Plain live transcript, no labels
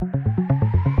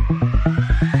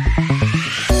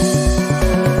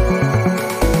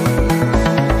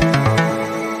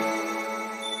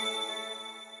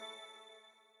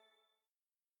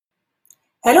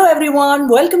everyone.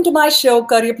 Welcome to my show,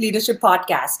 Career Leadership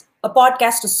Podcast, a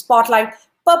podcast to spotlight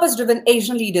purpose-driven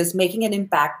Asian leaders making an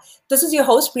impact. This is your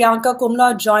host, Priyanka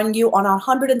Kumla, joining you on our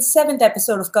 107th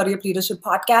episode of Career Leadership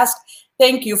Podcast.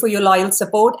 Thank you for your loyal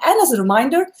support. And as a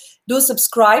reminder, do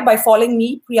subscribe by following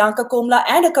me, Priyanka Kumla,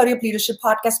 and a Career Leadership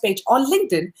Podcast page on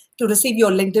LinkedIn to receive your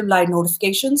LinkedIn Live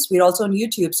notifications. We're also on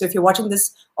YouTube. So if you're watching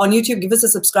this on YouTube, give us a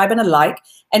subscribe and a like.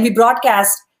 And we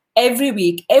broadcast every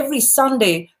week, every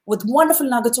Sunday, with wonderful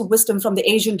nuggets of wisdom from the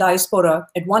Asian diaspora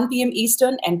at 1 p.m.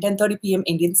 Eastern and 10:30 p.m.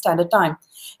 Indian Standard Time.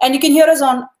 And you can hear us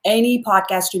on any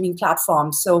podcast streaming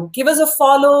platform. So give us a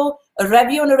follow, a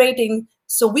review, and a rating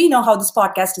so we know how this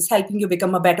podcast is helping you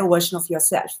become a better version of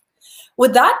yourself.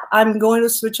 With that, I'm going to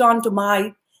switch on to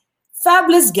my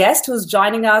fabulous guest who's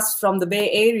joining us from the Bay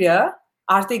Area,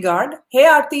 Aarti Garg. Hey,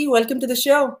 Aarti, welcome to the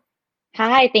show.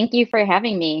 Hi, thank you for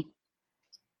having me.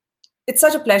 It's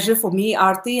such a pleasure for me,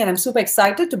 Aarti, and I'm super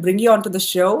excited to bring you onto the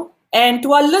show. And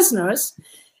to our listeners,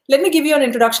 let me give you an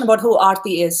introduction about who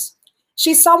Aarti is.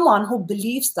 She's someone who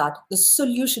believes that the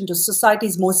solution to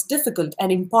society's most difficult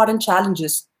and important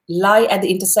challenges lie at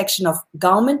the intersection of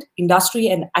government, industry,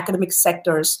 and academic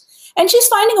sectors. And she's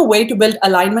finding a way to build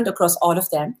alignment across all of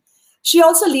them. She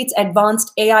also leads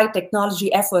advanced AI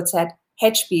technology efforts at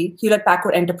HP, Hewlett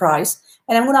Packard Enterprise.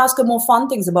 And I'm going to ask her more fun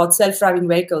things about self-driving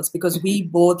vehicles because we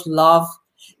both love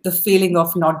the feeling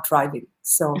of not driving.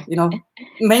 So,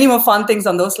 many more fun things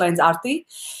on those lines, Aarti.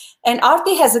 And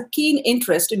Aarti has a keen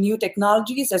interest in new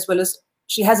technologies, as well as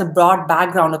she has a broad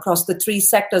background across the three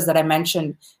sectors that I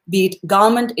mentioned, be it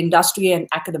government, industry, and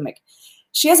academic.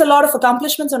 She has a lot of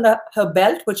accomplishments under her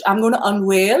belt, which I'm going to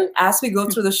unveil as we go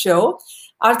through the show.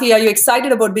 Aarti, are you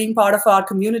excited about being part of our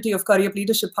community of Career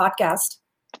Leadership Podcast?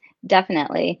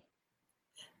 Definitely.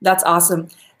 That's awesome.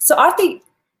 So Aarti,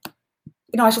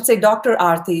 I should say Dr.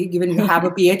 Aarti, given you have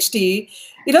a PhD,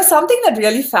 something that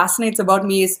really fascinates about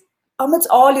me is amidst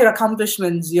all your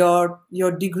accomplishments, your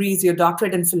degrees, your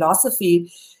doctorate in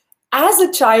philosophy, as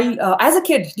a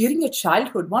kid, during your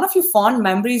childhood, one of your fond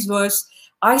memories was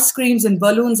ice creams and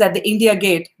balloons at the India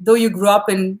Gate, though you grew up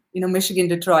in, Michigan,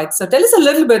 Detroit. So tell us a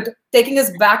little bit, taking us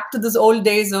back to those old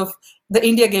days of the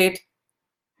India Gate.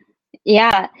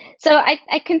 Yeah, so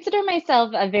I consider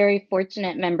myself a very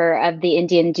fortunate member of the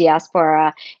Indian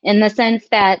diaspora in the sense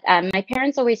that my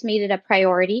parents always made it a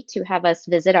priority to have us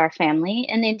visit our family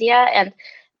in India. And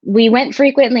we went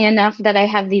frequently enough that I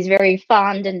have these very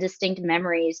fond and distinct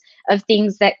memories of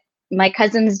things that my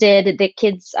cousins did, the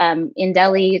kids in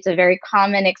Delhi. It's a very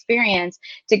common experience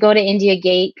to go to India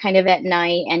Gate kind of at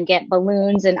night and get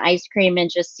balloons and ice cream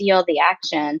and just see all the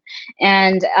action.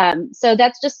 And so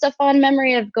that's just a fond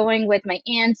memory of going with my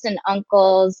aunts and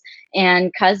uncles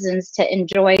and cousins to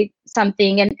enjoy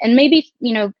something and maybe,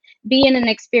 be in an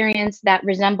experience that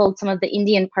resembled some of the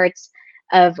Indian parts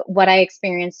of what I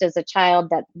experienced as a child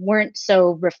that weren't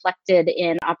so reflected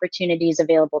in opportunities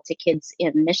available to kids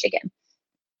in Michigan.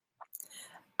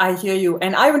 I hear you.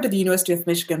 And I went to the University of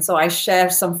Michigan, so I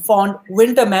share some fond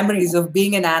winter memories of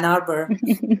being in Ann Arbor.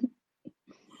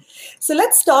 So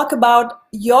let's talk about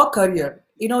your career.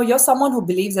 You're someone who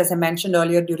believes, as I mentioned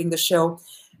earlier during the show,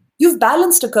 you've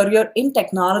balanced a career in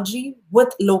technology with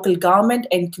local government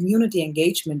and community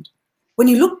engagement. When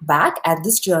you look back at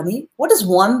this journey, what is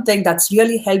one thing that's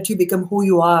really helped you become who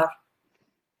you are?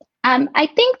 I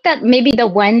think that maybe the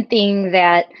one thing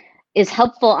that is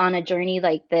helpful on a journey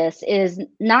like this is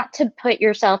not to put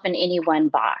yourself in any one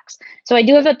box. So I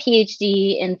do have a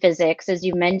PhD in physics, as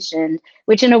you mentioned,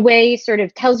 which in a way sort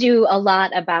of tells you a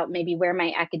lot about maybe where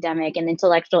my academic and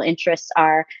intellectual interests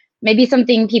are. Maybe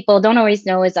something people don't always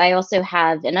know is I also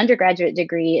have an undergraduate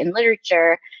degree in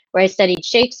literature where I studied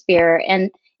Shakespeare.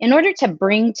 And in order to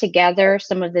bring together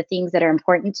some of the things that are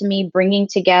important to me, bringing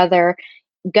together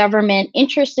government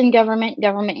interest in government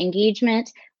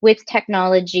engagement with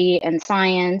technology and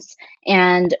science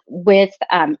and with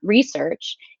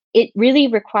research, it really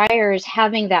requires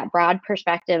having that broad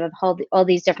perspective of all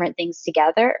these different things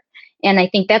together. And I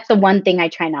think that's the one thing I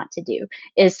try not to do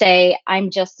is say, I'm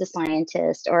just a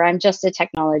scientist, or I'm just a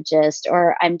technologist,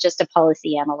 or I'm just a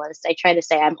policy analyst. I try to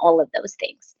say I'm all of those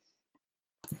things.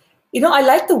 I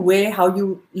like the way how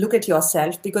you look at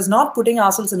yourself, because not putting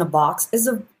ourselves in a box is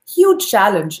a huge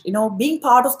challenge. Being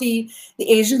part of the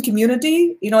Asian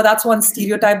community, that's one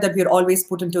stereotype that we're always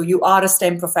put into. You are a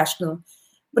STEM professional.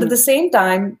 But at the same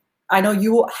time, I know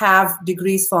you have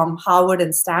degrees from Harvard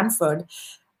and Stanford,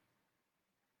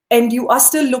 and you are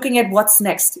still looking at what's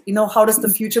next. How does the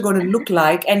future going to look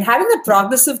like? And having a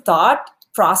progressive thought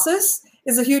process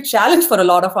is a huge challenge for a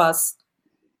lot of us.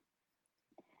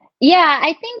 Yeah,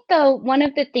 I think though one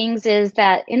of the things is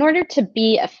that in order to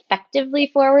be effectively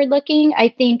forward looking, I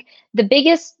think the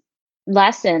biggest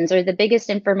lessons or the biggest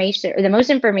information or the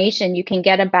most information you can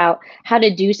get about how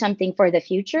to do something for the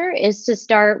future is to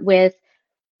start with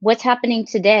what's happening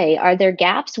today. Are there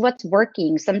gaps? What's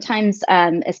working? Sometimes,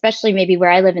 especially maybe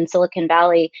where I live in Silicon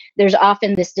Valley, there's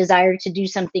often this desire to do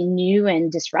something new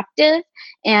and disruptive.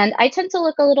 And I tend to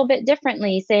look a little bit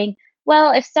differently, saying,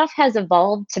 well, if stuff has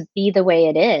evolved to be the way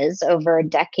it is over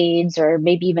decades or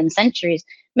maybe even centuries,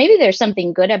 maybe there's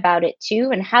something good about it too.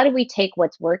 And how do we take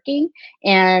what's working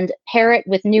and pair it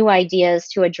with new ideas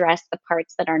to address the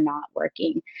parts that are not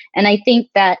working? And I think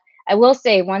that I will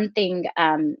say one thing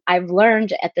I've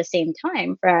learned at the same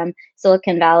time from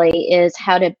Silicon Valley is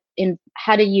how to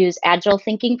use agile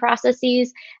thinking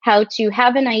processes, how to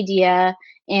have an idea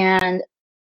and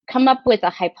come up with a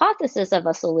hypothesis of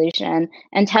a solution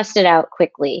and test it out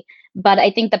quickly. But I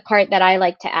think the part that I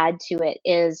like to add to it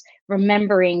is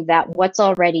remembering that what's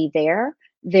already there,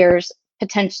 there's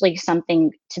potentially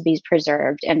something to be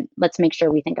preserved. And let's make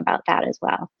sure we think about that as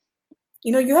well.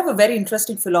 You know, you have a very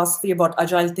interesting philosophy about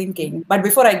agile thinking. But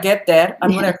before I get there,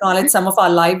 I'm going to acknowledge some of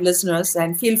our live listeners,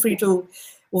 and feel free to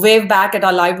wave back at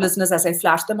our live listeners as I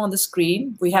flash them on the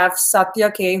screen. We have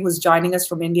Satya K, who's joining us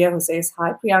from India, who says,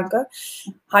 hi, Priyanka.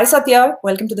 Hi, Satya.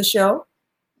 Welcome to the show.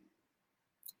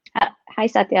 Hi,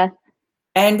 Satya.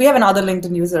 And we have another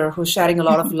LinkedIn user who's sharing a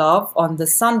lot of love on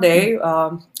this Sunday.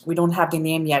 We don't have the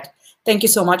name yet. Thank you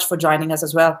so much for joining us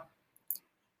as well.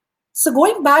 So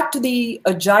going back to the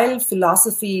agile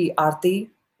philosophy, Aarti,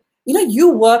 you know, you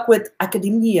work with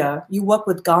academia, you work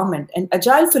with government, and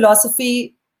agile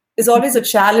philosophy is always a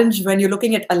challenge when you're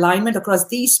looking at alignment across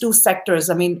these two sectors.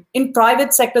 I mean, in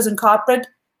private sectors and corporate,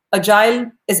 agile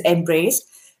is embraced,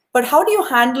 but how do you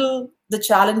handle the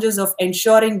challenges of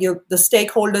ensuring the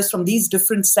stakeholders from these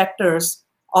different sectors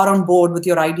are on board with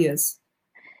your ideas?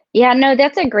 Yeah, no,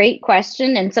 that's a great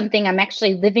question and something I'm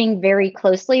actually living very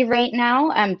closely right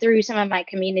now through some of my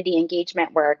community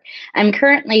engagement work. I'm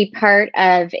currently part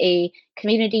of a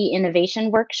community innovation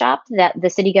workshop that the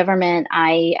city government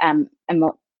am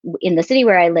in the city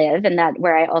where I live and that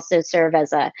where I also serve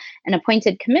as an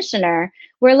appointed commissioner.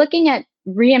 We're looking at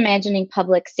reimagining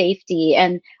public safety,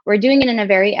 and we're doing it in a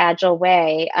very agile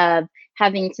way of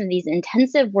having some of these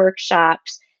intensive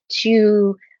workshops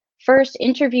to first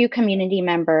interview community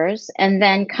members and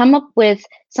then come up with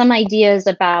some ideas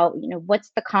about, you know,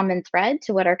 what's the common thread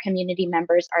to what our community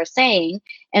members are saying,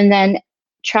 and then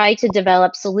try to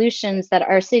develop solutions that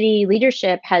our city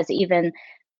leadership has even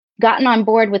gotten on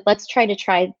board with. Let's try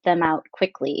them out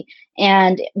quickly.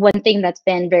 And one thing that's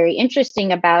been very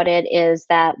interesting about it is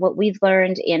that what we've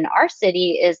learned in our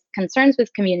city is concerns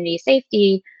with community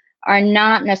safety are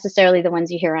not necessarily the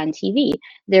ones you hear on TV.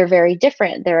 They're very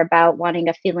different. They're about wanting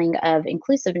a feeling of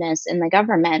inclusiveness in the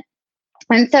government.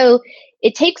 And so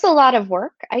it takes a lot of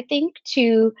work, I think,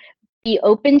 to be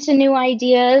open to new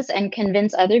ideas and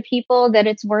convince other people that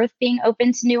it's worth being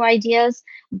open to new ideas.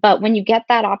 But when you get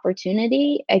that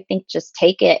opportunity, I think just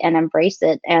take it and embrace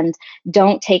it and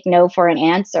don't take no for an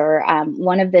answer.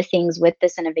 One of the things with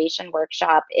this innovation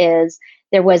workshop is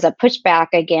there was a pushback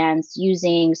against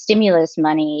using stimulus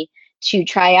money to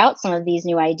try out some of these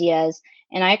new ideas.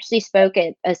 And I actually spoke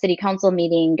at a city council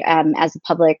meeting as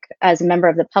a member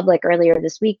of the public earlier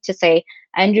this week to say,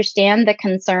 I understand the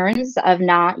concerns of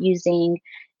not using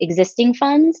existing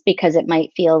funds because it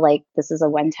might feel like this is a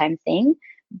one-time thing,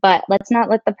 but let's not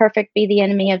let the perfect be the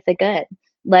enemy of the good.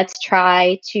 Let's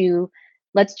try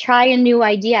a new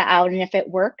idea out, and if it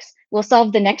works, we'll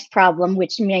solve the next problem,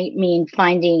 which may mean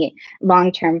finding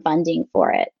long-term funding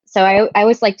for it. So I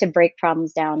always like to break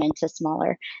problems down into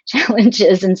smaller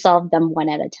challenges and solve them one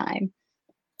at a time.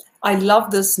 I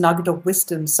love this nugget of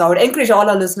wisdom. So I would encourage all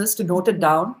our listeners to note it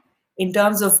down in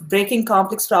terms of breaking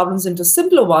complex problems into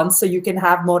simpler ones so you can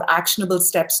have more actionable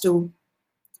steps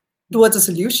towards a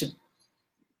solution.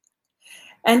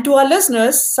 And to our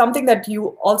listeners, something that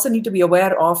you also need to be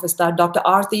aware of is that Dr.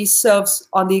 Aarti serves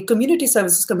on the Community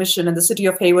Services Commission in the city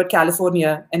of Hayward,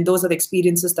 California, and those are the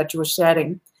experiences that you were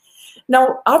sharing.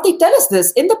 Now, Aarti, tell us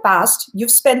this. In the past,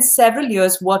 you've spent several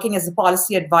years working as a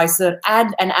policy advisor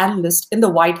and an analyst in the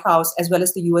White House as well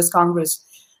as the US Congress.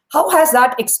 How has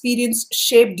that experience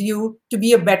shaped you to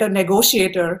be a better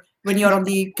negotiator when you're on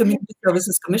the Community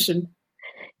Services Commission?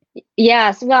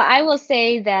 Yes, well, I will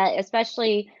say that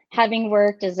especially having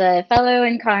worked as a fellow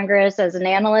in Congress, as an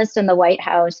analyst in the White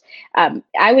House,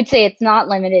 I would say it's not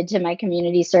limited to my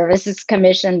Community Services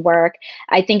Commission work.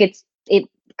 I think it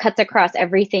cuts across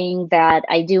everything that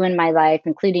I do in my life,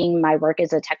 including my work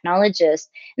as a technologist.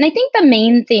 And I think the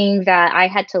main thing that I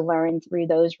had to learn through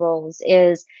those roles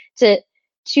is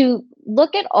to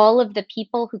look at all of the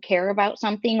people who care about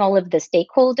something, all of the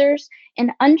stakeholders,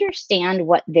 and understand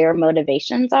what their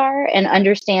motivations are, and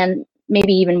understand,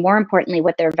 maybe even more importantly,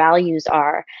 what their values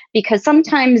are. Because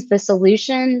sometimes the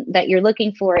solution that you're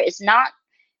looking for is not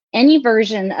any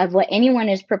version of what anyone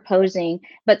is proposing,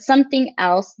 but something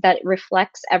else that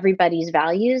reflects everybody's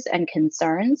values and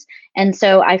concerns. And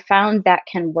so I found that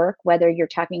can work whether you're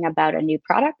talking about a new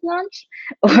product launch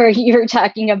or you're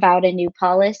talking about a new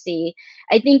policy.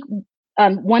 I think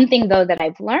one thing, though, that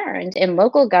I've learned in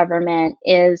local government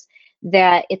is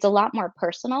that it's a lot more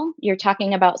personal. You're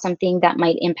talking about something that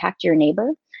might impact your neighbor.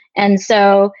 And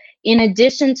so in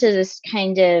addition to this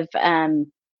kind of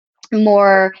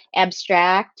more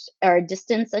abstract or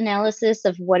distance analysis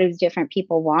of what do different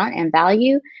people want and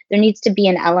value, there needs to be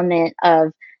an element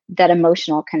of that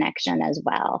emotional connection as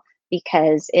well,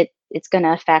 because it's going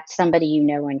to affect somebody you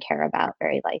know and care about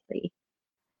very likely.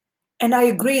 And I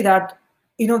agree that,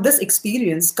 this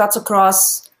experience cuts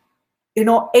across,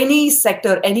 any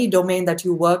sector, any domain that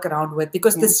you work around with,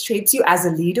 because this shapes you as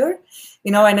a leader,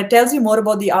 and it tells you more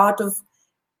about the art of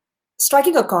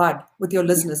striking a chord with your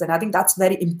listeners. And I think that's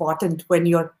very important when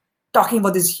you're talking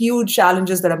about these huge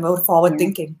challenges that are more forward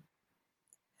thinking.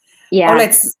 Yeah. All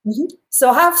right. So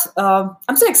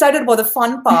I'm so excited about the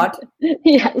fun part.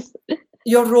 Yes.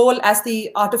 Your role as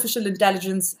the artificial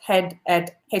intelligence head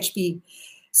at HP.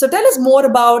 So tell us more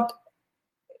about,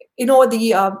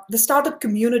 the startup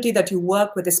community that you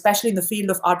work with, especially in the field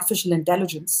of artificial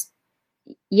intelligence.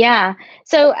 Yeah.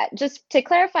 So just to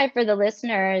clarify for the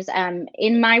listeners,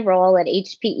 in my role at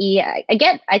HPE, I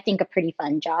get, I think, a pretty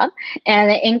fun job.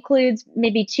 And it includes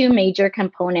maybe two major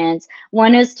components.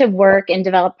 One is to work and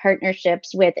develop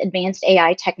partnerships with advanced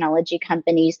AI technology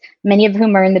companies, many of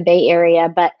whom are in the Bay Area.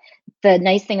 But the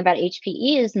nice thing about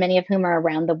HPE is many of whom are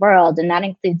around the world. And that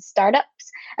includes startups,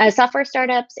 software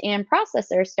startups, and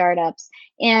processor startups.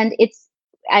 And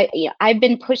I've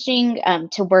been pushing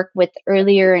to work with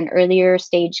earlier and earlier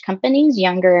stage companies,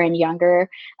 younger and younger,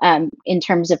 in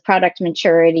terms of product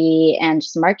maturity and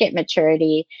just market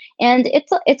maturity. And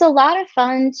it's a lot of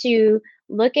fun to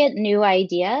look at new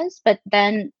ideas, but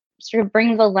then sort of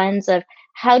bring the lens of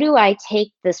how do I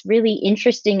take this really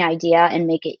interesting idea and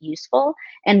make it useful,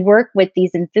 and work with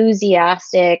these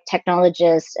enthusiastic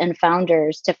technologists and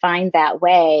founders to find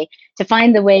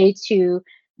the way to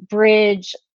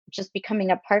bridge just becoming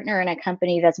a partner in a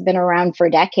company that's been around for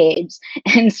decades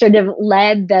and sort of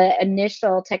led the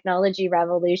initial technology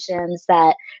revolutions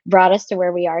that brought us to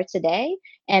where we are today,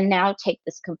 and now take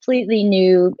this completely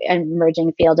new and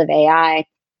emerging field of AI.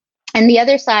 And the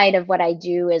other side of what I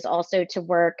do is also to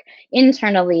work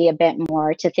internally a bit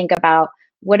more to think about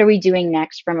what are we doing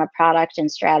next from a product and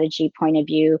strategy point of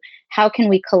view? How can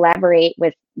we collaborate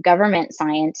with government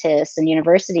scientists and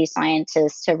university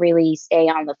scientists to really stay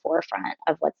on the forefront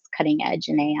of what's cutting edge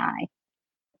in AI?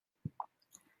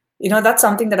 That's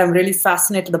something that I'm really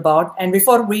fascinated about. And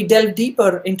before we delve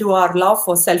deeper into our love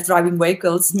for self-driving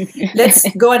vehicles, let's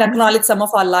go and acknowledge some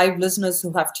of our live listeners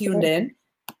who have tuned in.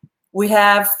 We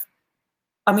have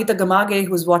Amita Gamage,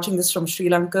 who's watching this from Sri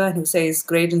Lanka, and who says,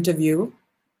 great interview.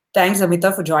 Thanks,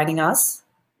 Amita, for joining us.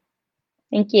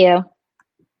 Thank you.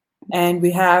 And we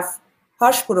have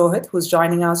Harsh Purohit, who's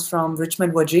joining us from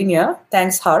Richmond, Virginia.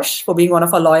 Thanks, Harsh, for being one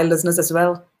of our loyal listeners as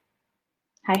well.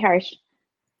 Hi, Harsh.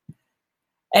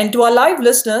 And to our live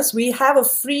listeners, we have a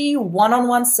free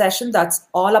one-on-one session that's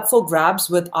all up for grabs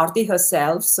with Aarti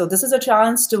herself. So this is a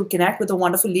chance to connect with a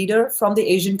wonderful leader from the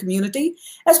Asian community,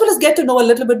 as well as get to know a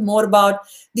little bit more about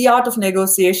the art of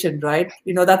negotiation, right?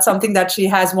 That's something that she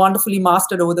has wonderfully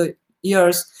mastered over the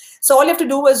years. So all you have to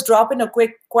do is drop in a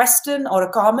quick question or a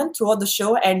comment throughout the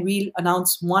show, and we'll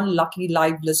announce one lucky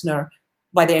live listener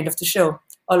by the end of the show.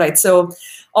 All right, so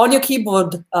on your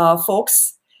keyboard,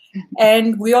 folks.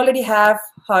 And we already have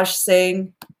Harsh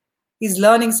saying he's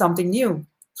learning something new.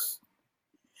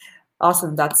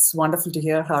 Awesome. That's wonderful to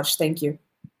hear, Harsh. Thank you.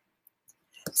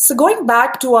 So going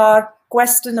back to our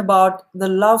question about the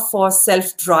love for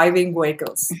self-driving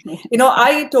vehicles,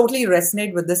 I totally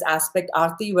resonate with this aspect,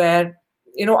 Aarti, where,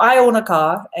 I own a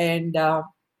car, and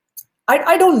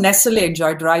I don't necessarily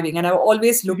enjoy driving. And I've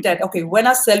always looked at, okay, when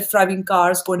are self-driving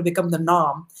cars going to become the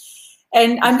norm?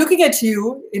 And I'm looking at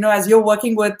you, as you're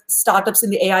working with startups in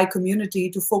the AI community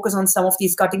to focus on some of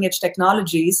these cutting edge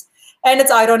technologies. And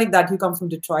it's ironic that you come from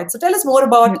Detroit. So tell us more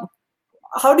about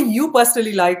how do you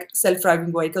personally like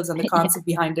self-driving vehicles and the concept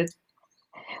behind it?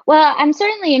 Well, I'm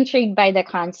certainly intrigued by the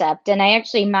concept. And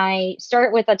my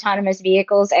start with autonomous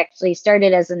vehicles actually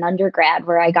started as an undergrad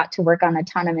where I got to work on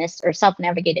autonomous or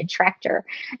self-navigated tractor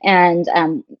and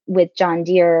with John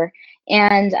Deere.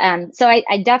 And so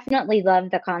I definitely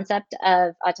love the concept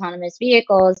of autonomous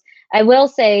vehicles. I will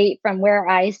say from where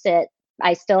I sit,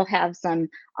 I still have some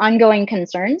ongoing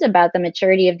concerns about the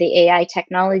maturity of the AI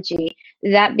technology.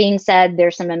 That being said,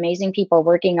 there's some amazing people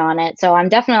working on it. So I'm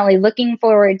definitely looking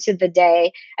forward to the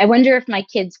day. I wonder if my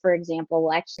kids, for example,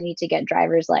 will actually need to get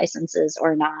driver's licenses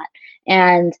or not.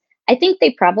 And I think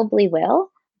they probably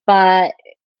will, but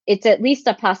it's at least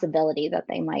a possibility that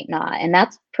they might not. And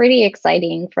that's pretty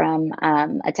exciting from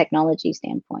a technology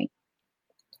standpoint.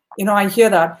 I hear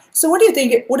that. So what do you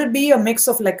think? Would it be a mix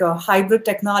of like a hybrid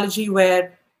technology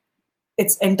where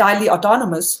it's entirely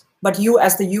autonomous, but you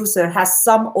as the user has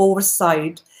some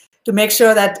oversight to make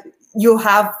sure that you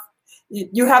have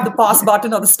the pause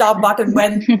button or the stop button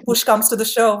when push comes to the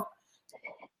shove?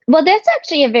 Well, that's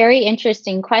actually a very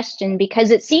interesting question because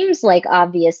it seems like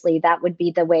obviously that would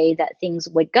be the way that things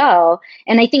would go.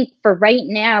 And I think for right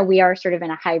now, we are sort of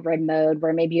in a hybrid mode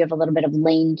where maybe you have a little bit of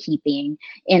lane keeping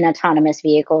in autonomous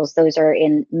vehicles. Those are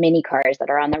in mini cars that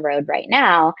are on the road right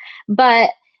now.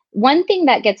 But one thing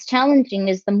that gets challenging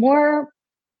is the more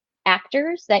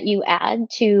actors that you add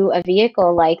to a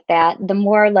vehicle like that, the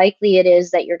more likely it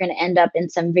is that you're going to end up in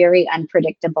some very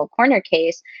unpredictable corner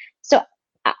case. So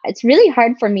it's really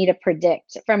hard for me to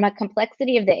predict. From a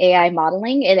complexity of the AI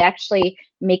modeling, it actually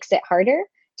makes it harder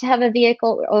to have a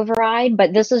vehicle override.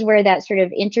 But this is where that sort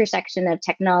of intersection of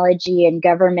technology and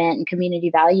government and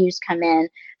community values come in.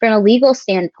 From a legal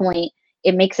standpoint,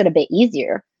 it makes it a bit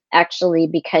easier, actually,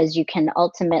 because you can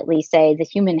ultimately say the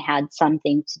human had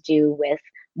something to do with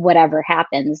whatever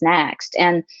happens next.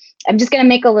 And I'm just going to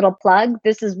make a little plug.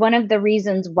 This is one of the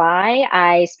reasons why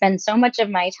I spend so much of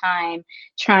my time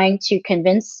trying to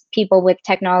convince people with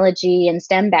technology and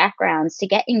STEM backgrounds to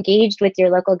get engaged with your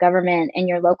local government and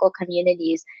your local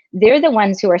communities. They're the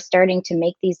ones who are starting to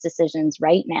make these decisions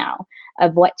right now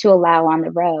of what to allow on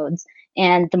the roads.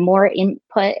 And the more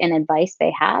input and advice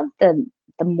they have, the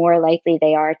more likely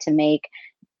they are to make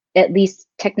at least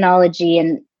technology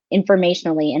and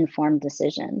informationally informed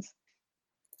decisions.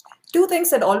 Two things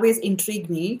that always intrigue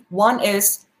me. One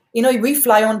is, we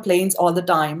fly on planes all the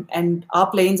time, and our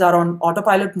planes are on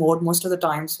autopilot mode most of the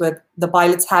times, with the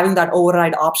pilots having that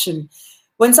override option.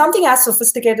 When something as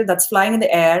sophisticated that's flying in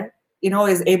the air,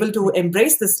 is able to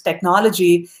embrace this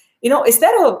technology, is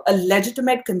there a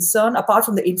legitimate concern apart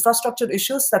from the infrastructure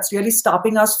issues that's really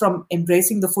stopping us from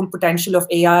embracing the full potential of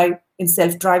AI in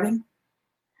self-driving?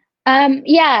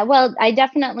 Yeah, well, I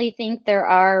definitely think there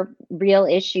are real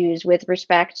issues with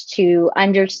respect to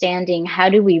understanding how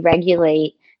do we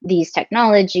regulate these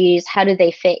technologies? How do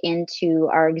they fit into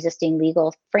our existing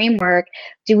legal framework?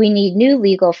 Do we need new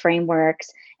legal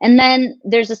frameworks? And then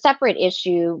there's a separate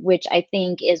issue, which I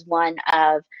think is one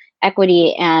of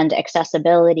equity and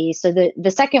accessibility. So the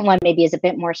second one maybe is a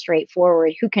bit more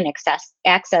straightforward. Who can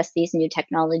access these new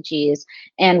technologies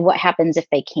and what happens if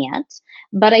they can't?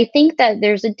 But I think that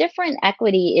there's a different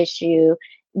equity issue,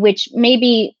 which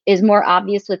maybe is more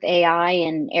obvious with AI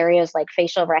in areas like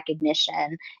facial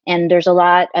recognition. And there's a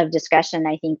lot of discussion,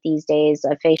 I think, these days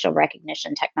of facial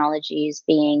recognition technologies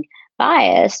being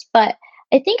biased. But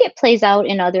I think it plays out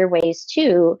in other ways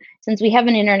too. Since we have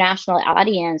an international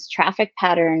audience, traffic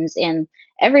patterns in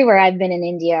everywhere I've been in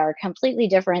India are completely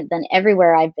different than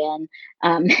everywhere I've been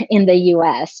in the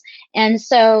US. And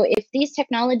so if these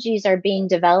technologies are being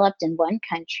developed in one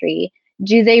country,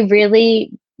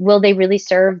 will they really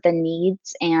serve the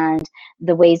needs and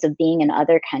the ways of being in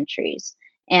other countries?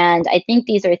 And I think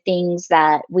these are things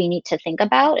that we need to think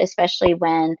about, especially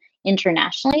when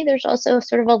internationally there's also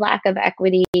sort of a lack of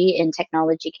equity in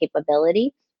technology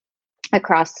capability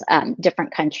across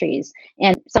different countries.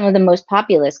 And some of the most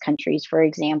populous countries, for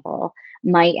example,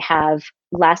 might have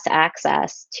less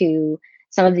access to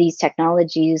some of these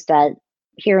technologies that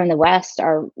here in the West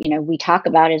are, we talk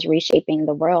about as reshaping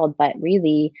the world, but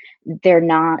really they're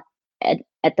not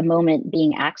at the moment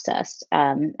being accessed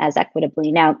as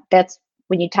equitably. Now, that's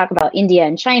when you talk about India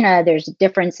and China, there's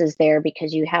differences there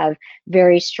because you have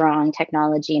very strong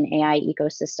technology and AI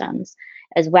ecosystems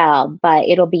as well. But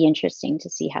it'll be interesting to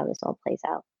see how this all plays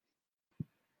out.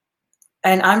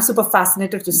 And I'm super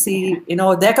fascinated to see,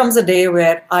 there comes a day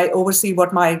where I oversee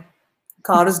what my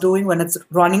car is doing when it's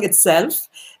running itself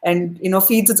and,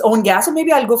 feeds its own gas. Or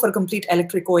maybe I'll go for a complete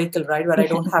electric vehicle, right, where I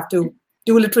don't have to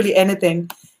do literally anything.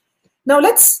 Now,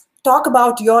 let's talk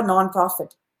about your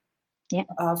nonprofit,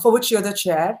 for which you're the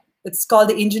chair. It's called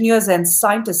the Engineers and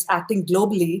Scientists Acting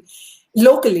Globally.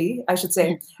 locally, I should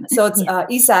say. So it's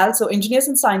ESAL, so engineers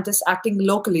and scientists acting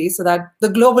locally, so that the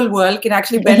global world can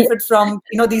actually benefit from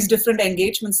these different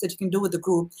engagements that you can do with the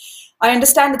group. I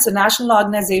understand it's a national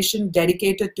organization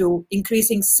dedicated to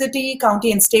increasing city,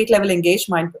 county, and state level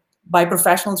engagement by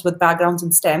professionals with backgrounds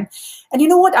in STEM. And you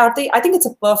know what, Aarti? I think it's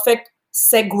a perfect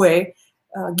segue,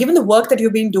 given the work that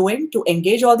you've been doing to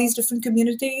engage all these different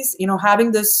communities,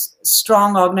 having this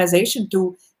strong organization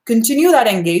to continue that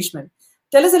engagement.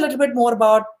 Tell us a little bit more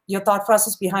about your thought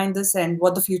process behind this and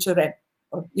what the future,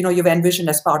 you've envisioned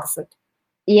as part of it.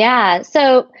 Yeah,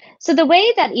 so the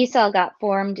way that ESAL got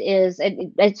formed is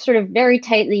it's sort of very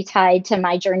tightly tied to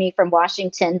my journey from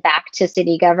Washington back to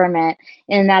city government,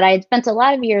 in that I had spent a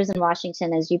lot of years in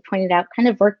Washington, as you pointed out, kind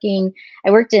of working.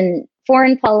 I worked in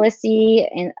foreign policy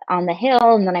on the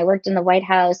Hill, and then I worked in the White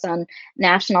House on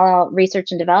national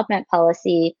research and development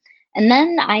policy. And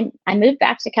then I moved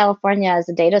back to California as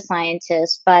a data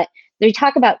scientist, but they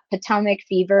talk about Potomac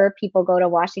fever. People go to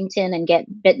Washington and get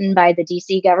bitten by the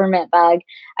DC government bug.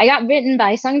 I got bitten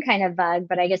by some kind of bug,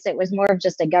 but I guess it was more of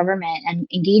just a government and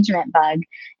engagement bug.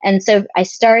 And so I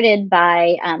started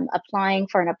by applying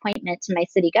for an appointment to my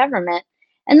city government,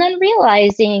 and then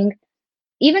realizing,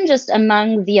 even just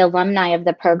among the alumni of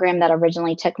the program that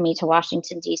originally took me to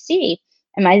Washington, DC,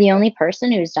 am I the only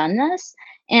person who's done this?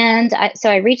 And so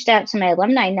I reached out to my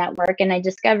alumni network, and I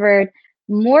discovered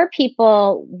more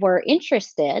people were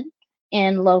interested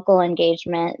in local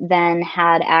engagement than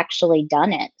had actually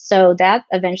done it. So that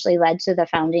eventually led to the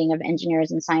founding of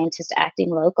Engineers and Scientists Acting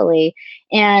Locally.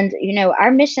 And,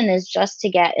 our mission is just to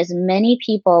get as many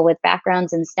people with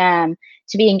backgrounds in STEM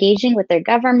to be engaging with their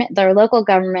government, their local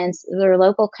governments, their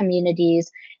local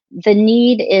communities. The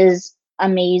need is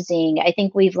amazing. I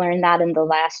think we've learned that in the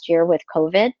last year with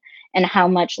COVID, and how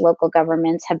much local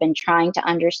governments have been trying to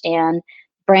understand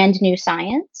brand new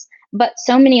science, but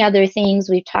so many other things.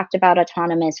 We've talked about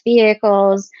autonomous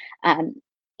vehicles.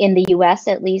 In the US,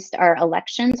 at least, our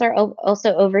elections are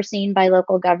also overseen by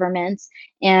local governments.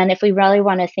 And if we really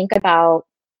want to think about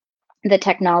the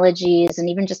technologies and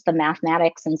even just the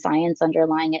mathematics and science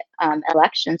underlying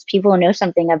elections, people who know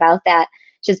something about that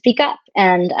should speak up,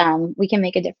 and we can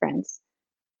make a difference.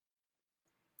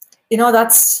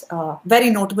 That's very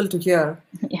notable to hear,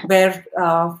 yeah. Where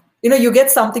you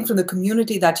get something from the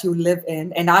community that you live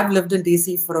in. And I've lived in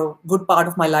DC for a good part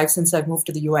of my life since I've moved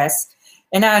to the US.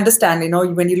 And I understand,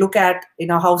 when you look at,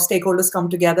 how stakeholders come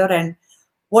together and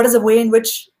what is a way in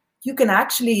which you can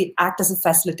actually act as a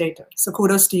facilitator. So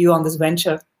kudos to you on this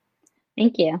venture.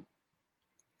 Thank you.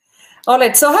 All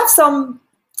right. So I have some,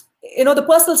 the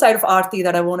personal side of Aarti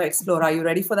that I want to explore. Are you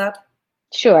ready for that?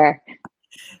 Sure.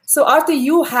 So Aarti,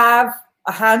 you have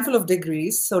a handful of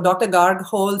degrees. So Dr. Garg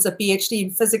holds a PhD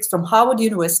in physics from Harvard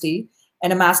University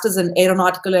and a master's in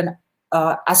aeronautical and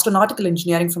astronautical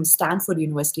engineering from Stanford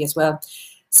University as well.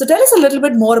 So tell us a little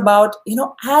bit more about,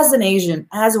 as an Asian,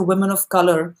 as a woman of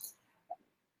color,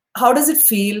 how does it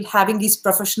feel having these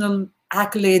professional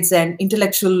accolades and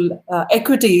intellectual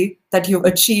equity that you've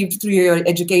achieved through your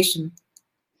education?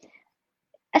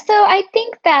 So I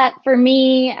think that for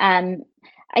me,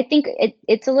 I think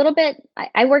it's a little bit,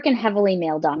 I work in heavily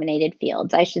male-dominated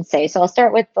fields, I should say. So I'll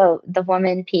start with the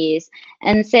woman piece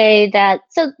and say that,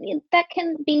 so that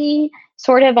can be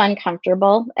sort of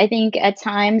uncomfortable, I think, at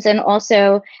times. And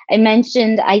also, I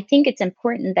mentioned, I think it's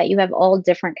important that you have all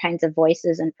different kinds of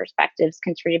voices and perspectives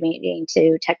contributing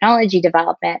to technology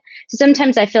development. So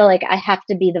sometimes I feel like I have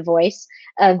to be the voice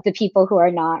of the people who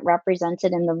are not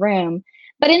represented in the room.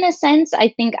 But in a sense, I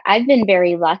think I've been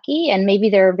very lucky, and maybe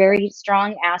there are very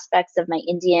strong aspects of my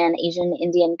Asian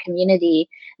Indian community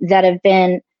that have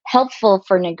been helpful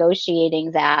for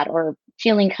negotiating that or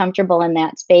feeling comfortable in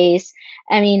that space.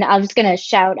 I mean, I was going to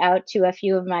shout out to a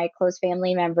few of my close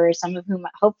family members, some of whom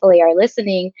hopefully are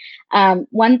listening.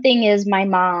 One thing is my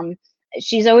mom.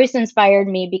 She's always inspired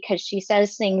me because she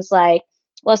says things like,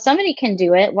 well, if somebody can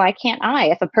do it, why can't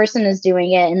I? If a person is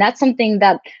doing it. And that's something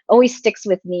that always sticks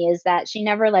with me, is that she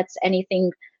never lets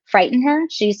anything frighten her.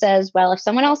 She says, well, if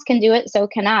someone else can do it, so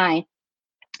can I.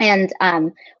 And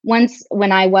once,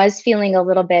 when I was feeling a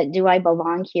little bit, do I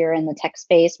belong here in the tech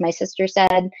space? My sister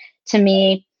said to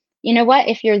me, you know what,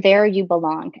 if you're there, you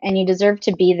belong, and you deserve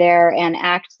to be there and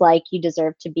act like you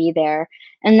deserve to be there.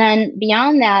 And then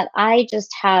beyond that, I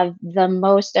just have the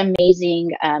most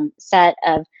amazing set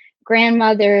of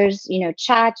grandmothers,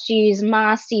 chachis,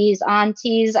 masis,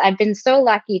 aunties. I've been so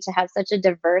lucky to have such a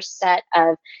diverse set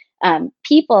of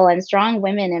people and strong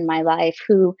women in my life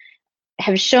who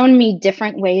have shown me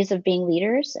different ways of being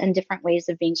leaders and different ways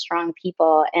of being strong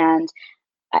people. And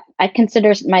I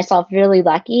consider myself really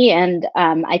lucky. And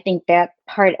I think that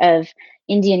part of,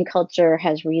 Indian culture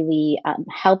has really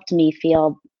helped me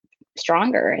feel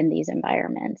stronger in these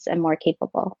environments and more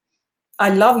capable. I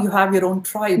love you have your own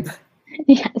tribe.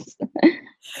 Yes.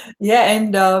 Yeah,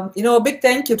 and a big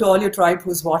thank you to all your tribe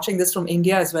who's watching this from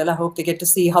India as well. I hope they get to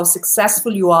see how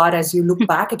successful you are as you look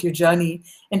back at your journey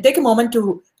and take a moment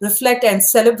to reflect and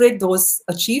celebrate those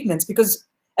achievements. Because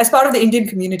as part of the Indian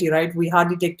community, right, we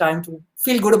hardly take time to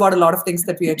feel good about a lot of things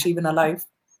that we achieve in our life.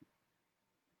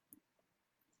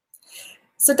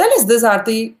 So tell us this,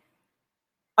 Aarti.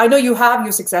 I know you have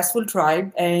your successful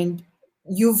tribe and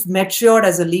you've matured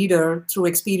as a leader through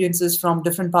experiences from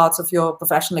different parts of your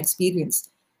professional experience.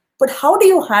 But how do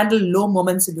you handle low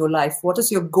moments in your life? What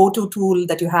is your go-to tool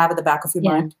that you have at the back of your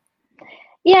mind?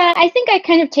 Yeah, I think I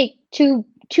kind of take two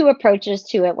approaches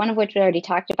to it, one of which we already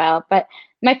talked about. But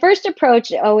my first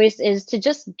approach always is to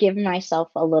just give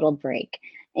myself a little break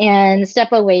and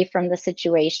step away from the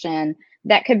situation.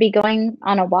 That could be going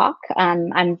on a walk.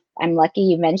 I'm lucky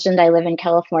you mentioned I live in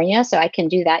California, so I can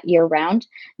do that year round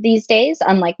these days,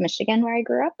 unlike Michigan where I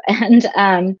grew up. And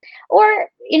or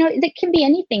it can be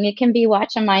anything. It can be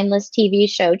watch a mindless TV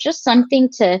show, just something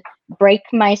to break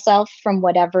myself from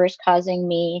whatever is causing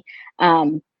me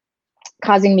to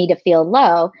feel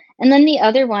low. And then the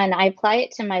other one, I apply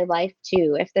it to my life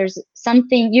too. If there's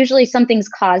something, usually something's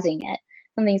causing it.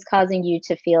 Something's causing you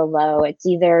to feel low. It's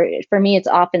either, for me, it's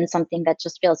often something that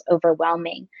just feels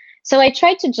overwhelming. So I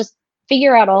try to just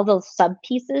figure out all those sub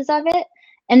pieces of it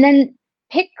and then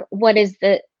pick what is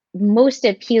the most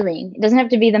appealing. It doesn't have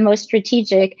to be the most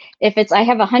strategic. If it's, I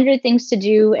have 100 things to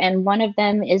do and one of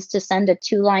them is to send a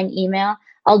 2-line email,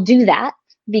 I'll do that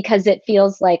because it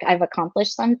feels like I've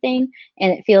accomplished something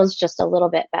and it feels just a little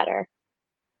bit better.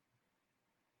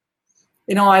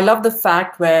 I love the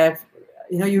fact where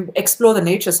you explore the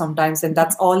nature sometimes, and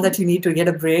that's all that you need to get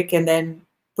a break and then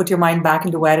put your mind back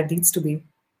into where it needs to be.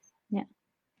 Yeah.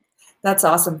 That's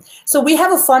awesome. So we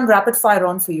have a fun rapid fire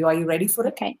round for you. Are you ready for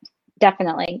it? Okay,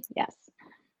 definitely, yes.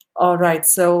 All right.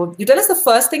 So you tell us the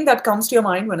first thing that comes to your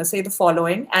mind when I say the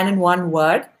following, and in one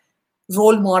word,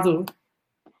 role model.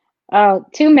 Oh,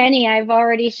 too many. I've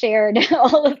already shared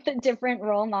all of the different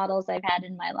role models I've had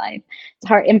in my life.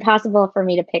 It's impossible for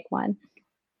me to pick one.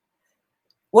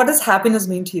 What does happiness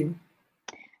mean to you?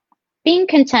 Being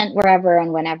content wherever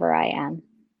and whenever I am.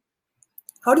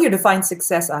 How do you define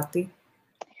success, Aarti?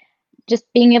 Just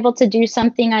being able to do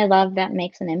something I love that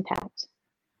makes an impact.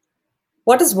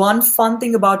 What is one fun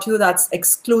thing about you that's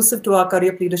exclusive to our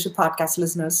Career Leadership Podcast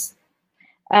listeners?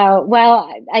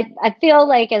 Well, I feel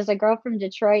like as a girl from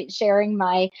Detroit, sharing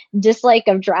my dislike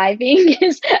of driving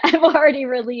is I've already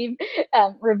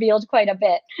revealed quite a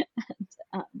bit.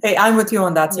 Hey, I'm with you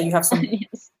on that. So you have some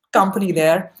company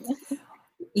there.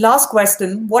 Last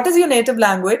question. What is your native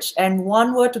language and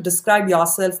one word to describe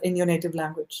yourself in your native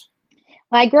language?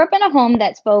 Well, I grew up in a home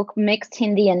that spoke mixed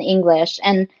Hindi and English.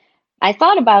 And I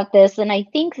thought about this, and I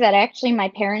think that actually my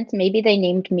parents, maybe they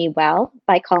named me well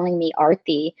by calling me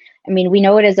Aarti. I mean, we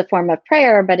know it as a form of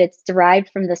prayer, but it's derived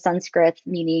from the Sanskrit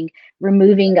meaning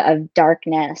removing of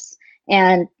darkness.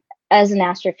 And as an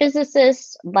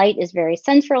astrophysicist, light is very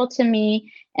central to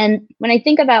me. And when I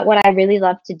think about what I really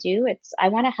love to do, I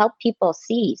want to help people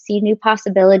see new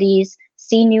possibilities,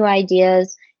 see new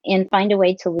ideas, and find a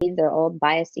way to leave their old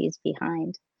biases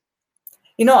behind.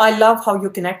 I love how you're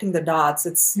connecting the dots.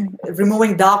 It's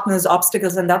removing darkness,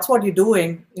 obstacles, and that's what you're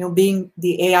doing, being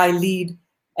the AI lead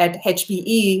at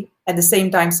HPE, at the same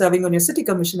time serving on your city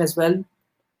commission as well,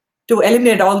 to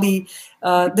eliminate all the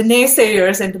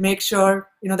naysayers and to make sure,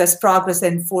 there's progress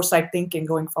and foresight thinking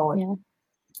going forward. Yeah.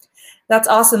 That's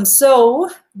awesome. So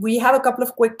we have a couple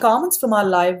of quick comments from our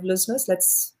live listeners.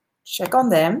 Let's check on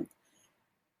them.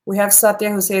 We have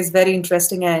Satya who says, very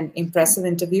interesting and impressive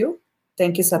interview.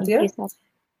 Thank you, Satya. Thank you, Satya.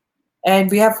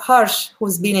 And we have Harsh,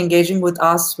 who's been engaging with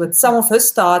us with some of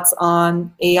his thoughts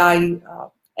on AI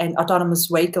and autonomous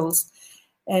vehicles.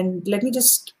 And let me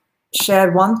just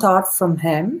share one thought from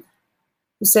him,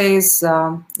 who says,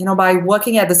 by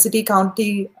working at the city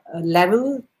county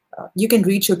level, you can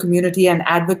reach your community and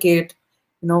advocate,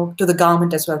 to the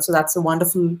government as well. So that's a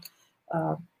wonderful,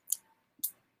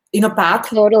 path.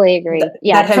 Totally agree.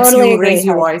 That helps totally you agree, raise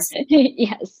your Harsh. voice.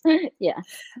 Yes. Yeah.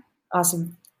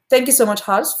 Awesome. Thank you so much,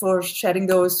 Harsh, for sharing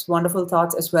those wonderful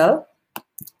thoughts as well.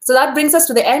 So that brings us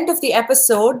to the end of the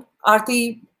episode.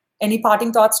 Aarti, any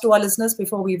parting thoughts to our listeners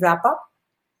before we wrap up?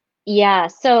 Yeah,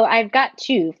 so I've got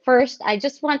two. First, I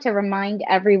just want to remind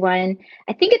everyone,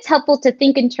 I think it's helpful to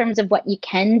think in terms of what you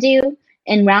can do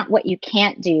and not what you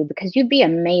can't do, because you'd be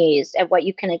amazed at what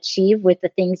you can achieve with the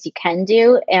things you can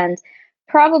do. And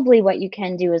probably what you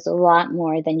can do is a lot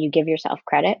more than you give yourself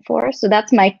credit for. So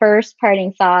that's my first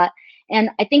parting thought. And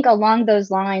I think along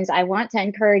those lines, I want to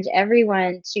encourage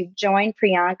everyone to join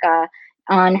Priyanka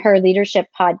on her leadership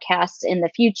podcast in the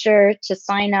future, to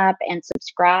sign up and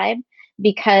subscribe,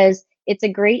 because it's a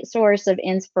great source of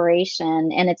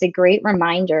inspiration and it's a great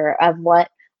reminder of what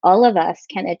all of us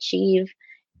can achieve,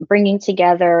 bringing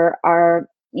together our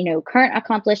current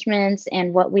accomplishments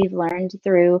and what we've learned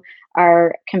through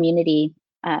our community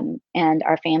and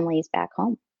our families back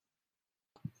home.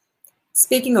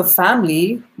 Speaking of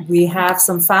family, we have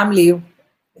some family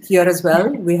here as well.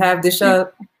 We have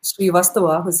Disha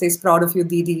Srivastava, who says, proud of you,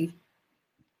 Didi.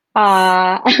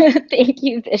 Thank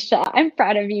you, Disha. I'm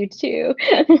proud of you too.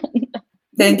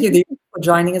 Thank you, Didi, for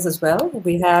joining us as well.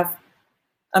 We have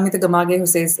Amita Gamage, who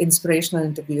says, inspirational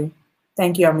interview.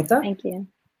 Thank you, Amita. Thank you.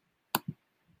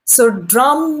 So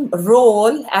drum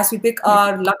roll as we pick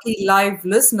our lucky live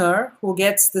listener who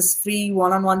gets this free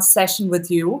one-on-one session with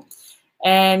you.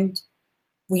 And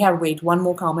we have, one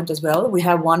more comment as well. We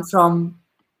have one from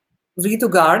Ritu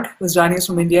Garg, who's joining us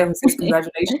from India, who says,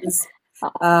 congratulations.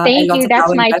 Thank you.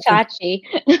 That's my chachi.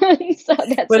 So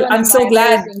well, I'm so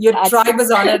glad your tribe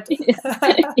is on it.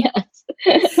 Yes.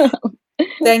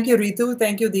 Thank you, Ritu.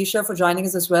 Thank you, Disha, for joining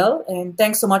us as well. And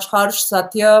thanks so much, Harsh,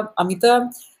 Satya,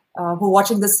 Amita, who are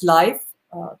watching this live.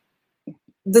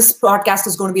 This podcast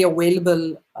is going to be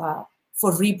available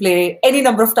for replay any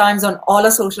number of times on all our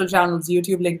social channels,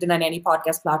 YouTube, LinkedIn, and any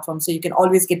podcast platform. So you can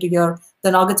always get to hear the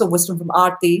nuggets of wisdom from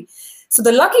Aarti. So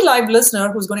the lucky live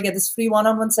listener who's going to get this free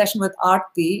one-on-one session with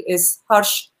Aarti is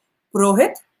Harsh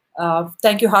Purohit.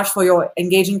 Thank you, Harsh, for your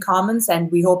engaging comments.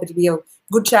 And we hope it'll be a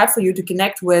good chat for you to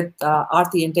connect with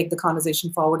Aarti and take the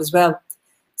conversation forward as well.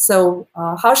 So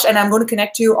Harsh, and I'm going to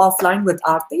connect you offline with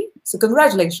Aarti. So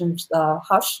congratulations,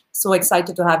 Harsh. So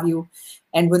excited to have you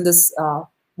and win this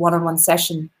one-on-one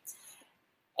session.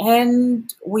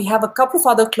 And we have a couple of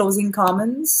other closing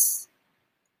comments.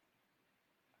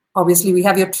 Obviously, we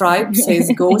have your tribe,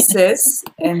 says go sis.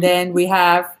 And then we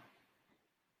have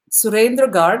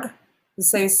Surendra Garg, who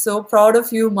says, so proud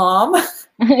of you, mom.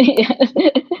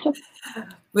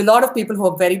 With a lot of people who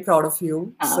are very proud of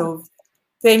you. So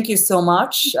thank you so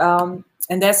much.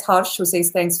 And there's Harsh, who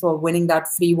says, thanks for winning that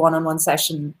free one-on-one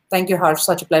session. Thank you, Harsh.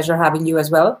 Such a pleasure having you as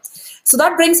well. So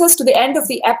that brings us to the end of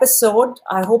the episode.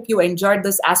 I hope you enjoyed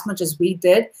this as much as we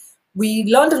did. We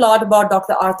learned a lot about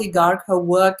Dr. Aarti Garg, her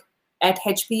work at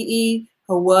HPE,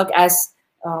 her work as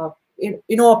a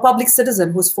public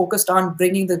citizen who's focused on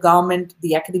bringing the government,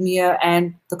 the academia,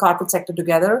 and the corporate sector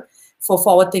together for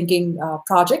forward-thinking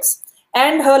projects,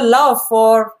 and her love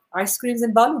for ice creams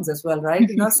and balloons as well, right?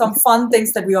 Some fun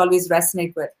things that we always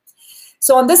resonate with.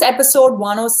 So on this episode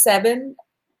 107,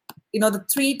 the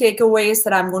three takeaways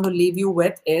that I'm going to leave you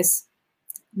with is,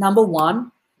 number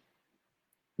one,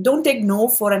 don't take no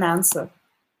for an answer.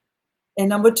 And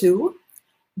number two,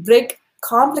 break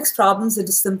complex problems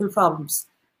into simple problems.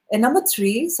 And number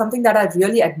three, something that I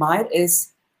really admire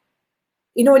is,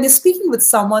 when you're speaking with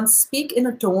someone, speak in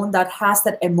a tone that has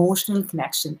that emotional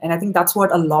connection. And I think that's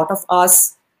what a lot of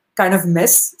us kind of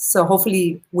miss. So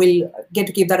hopefully we'll get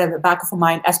to keep that at the back of our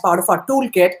mind as part of our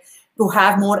toolkit to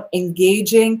have more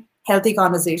engaging, healthy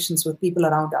conversations with people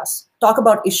around us. Talk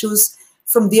about issues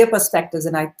from their perspectives,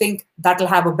 and I think that'll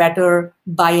have a better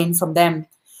buy-in from them.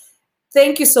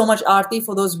 Thank you so much, Aarti,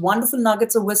 for those wonderful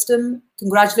nuggets of wisdom.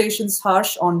 Congratulations,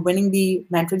 Harsh, on winning the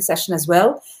mentoring session as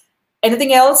well.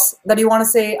 Anything else that you want to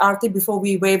say, Aarti, before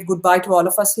we wave goodbye to all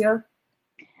of us here?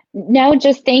 No,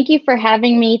 just thank you for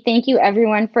having me. Thank you,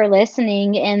 everyone, for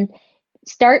listening. And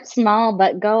start small,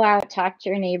 but go out, talk to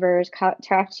your neighbors, talk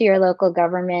to your local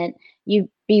government. You'd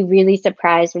be really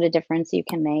surprised what a difference you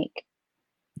can make.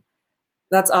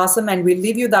 That's awesome. And we'll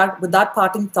leave you with that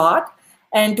parting thought.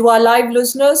 And to our live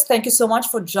listeners, thank you so much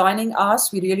for joining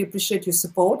us. We really appreciate your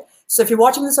support. So if you're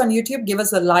watching this on YouTube, give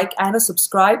us a like and a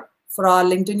subscribe. For our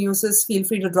LinkedIn users, feel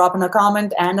free to drop in a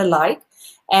comment and a like.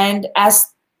 And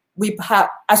as we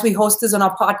host this on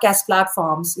our podcast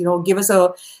platforms, give us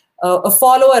a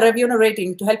follow, a review, and a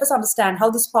rating to help us understand how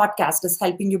this podcast is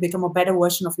helping you become a better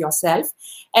version of yourself.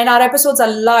 And our episodes are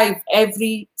live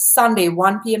every Sunday,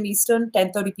 1 p.m. Eastern,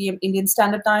 10:30 p.m. Indian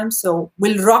Standard Time. So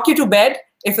we'll rock you to bed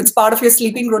if it's part of your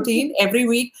sleeping routine every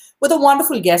week with a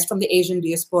wonderful guest from the Asian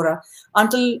diaspora.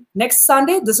 Until next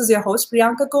Sunday, this is your host,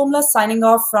 Priyanka Komla, signing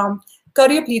off from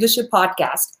Career Leadership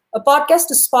Podcast, a podcast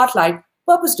to spotlight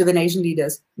purpose-driven Asian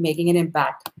leaders making an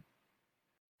impact.